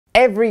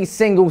Every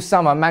single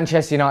summer,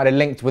 Manchester United are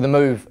linked with a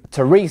move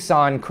to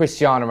re-sign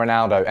Cristiano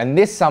Ronaldo, and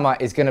this summer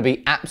is going to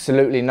be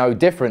absolutely no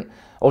different,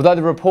 although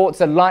the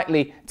reports are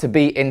likely to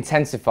be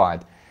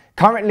intensified.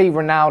 Currently,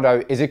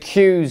 Ronaldo is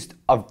accused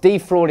of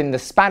defrauding the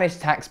Spanish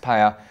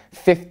taxpayer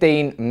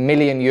 15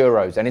 million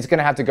euros, and he's going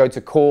to have to go to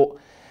court.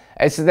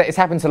 It's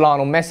happened to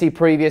Lionel Messi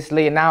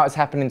previously, and now it's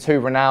happening to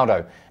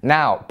Ronaldo.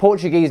 Now,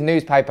 Portuguese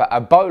newspaper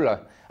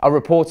Abola are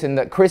reporting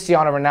that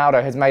Cristiano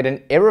Ronaldo has made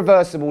an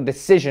irreversible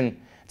decision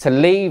to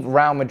leave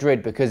Real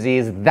Madrid because he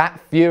is that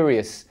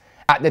furious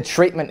at the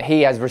treatment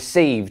he has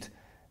received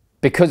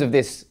because of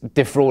this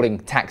defrauding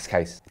tax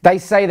case. They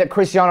say that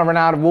Cristiano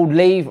Ronaldo will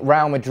leave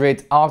Real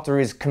Madrid after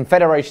his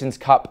Confederations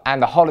Cup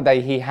and the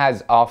holiday he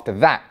has after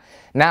that.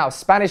 Now,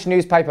 Spanish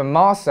newspaper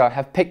Marca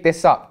have picked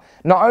this up.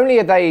 Not only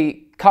are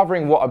they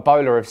covering what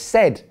Abola have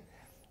said,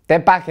 they're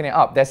backing it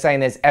up. They're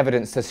saying there's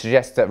evidence to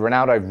suggest that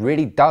Ronaldo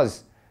really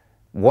does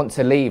want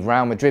to leave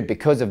Real Madrid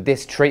because of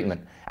this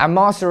treatment. And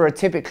Marca are a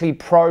typically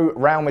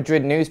pro-Real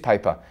Madrid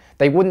newspaper.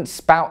 They wouldn't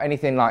spout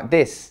anything like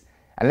this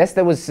unless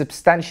there was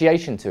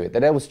substantiation to it, that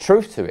there was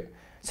truth to it.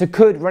 So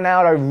could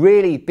Ronaldo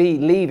really be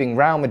leaving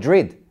Real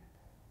Madrid?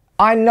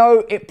 I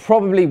know it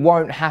probably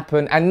won't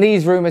happen, and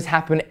these rumours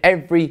happen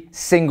every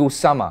single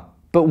summer.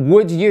 But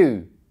would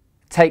you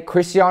take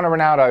Cristiano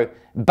Ronaldo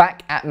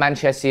back at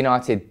Manchester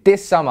United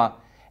this summer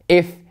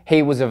if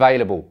he was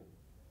available?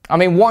 I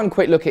mean, one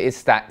quick look at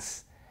his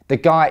stats. The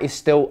guy is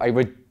still a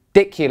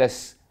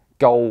ridiculous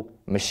goal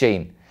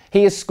machine.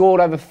 He has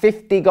scored over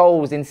 50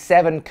 goals in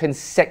 7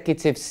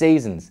 consecutive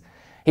seasons.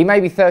 He may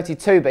be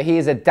 32, but he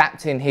is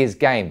adapting his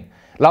game.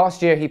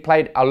 Last year, he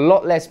played a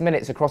lot less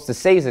minutes across the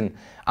season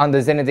under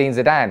Zinedine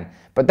Zidane,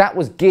 but that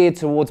was geared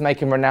towards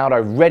making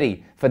Ronaldo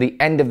ready for the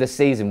end of the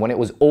season when it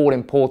was all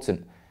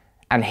important.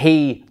 And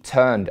he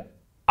turned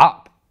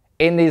up.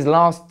 In these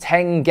last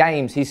 10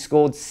 games, he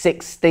scored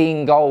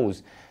 16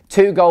 goals.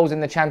 2 goals in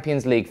the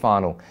Champions League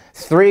final,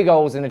 3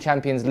 goals in the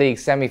Champions League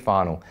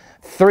semi-final,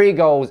 3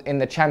 goals in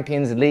the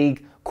Champions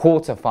League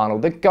quarter-final.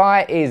 The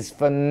guy is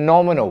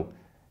phenomenal.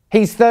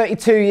 He's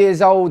 32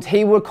 years old.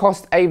 He would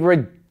cost a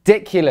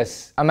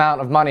ridiculous amount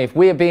of money. If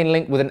we are being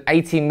linked with an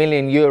 80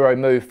 million euro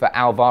move for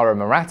Alvaro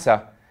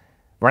Morata,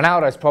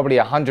 Ronaldo's probably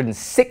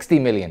 160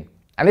 million.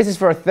 And this is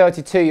for a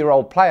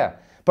 32-year-old player.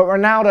 But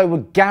Ronaldo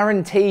would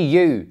guarantee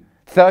you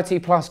 30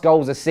 plus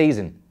goals a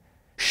season.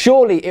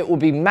 Surely it would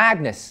be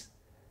madness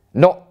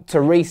not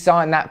to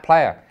re-sign that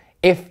player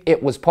if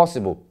it was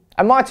possible.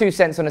 And my 2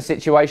 cents on the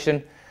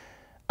situation,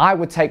 I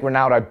would take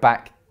Ronaldo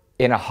back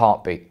in a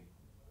heartbeat.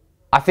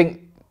 I know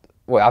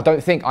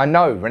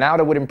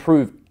Ronaldo would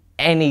improve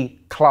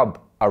any club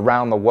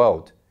around the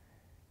world.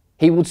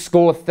 He would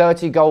score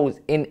 30 goals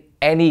in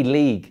any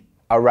league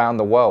around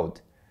the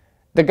world.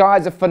 The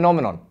guy's a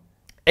phenomenon.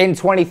 In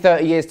 20,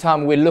 30 years'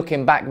 time, we're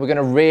looking back, we're going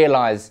to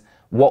realise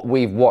what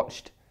we've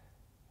watched.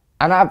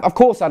 And of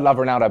course I'd love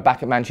Ronaldo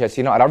back at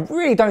Manchester United. I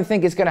really don't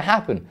think it's going to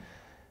happen.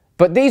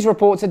 But these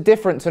reports are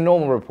different to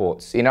normal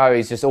reports. You know,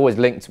 he's just always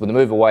linked with a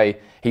move away.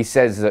 He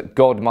says that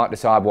God might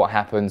decide what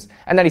happens.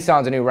 And then he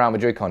signs a new Real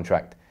Madrid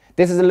contract.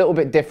 This is a little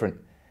bit different.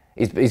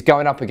 He's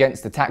going up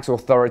against the tax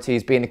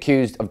authorities, being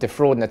accused of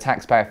defrauding the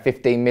taxpayer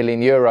 15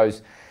 million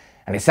euros.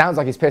 And it sounds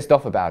like he's pissed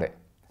off about it.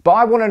 But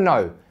I want to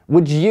know,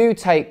 would you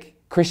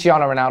take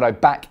Cristiano Ronaldo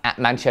back at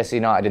Manchester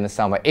United in the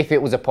summer if it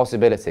was a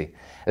possibility?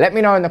 Let me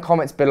know in the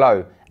comments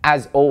below.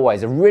 As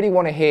always, I really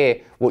want to hear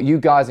what you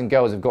guys and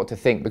girls have got to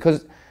think,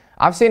 because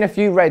I've seen a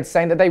few Reds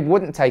saying that they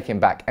wouldn't take him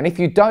back. And if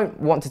you don't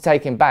want to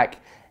take him back,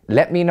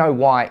 let me know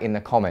why in the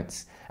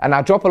comments. And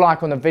now drop a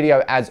like on the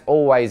video as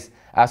always.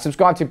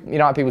 Subscribe to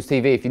United People's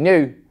TV if you're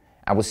new,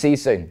 and we'll see you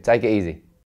soon. Take it easy.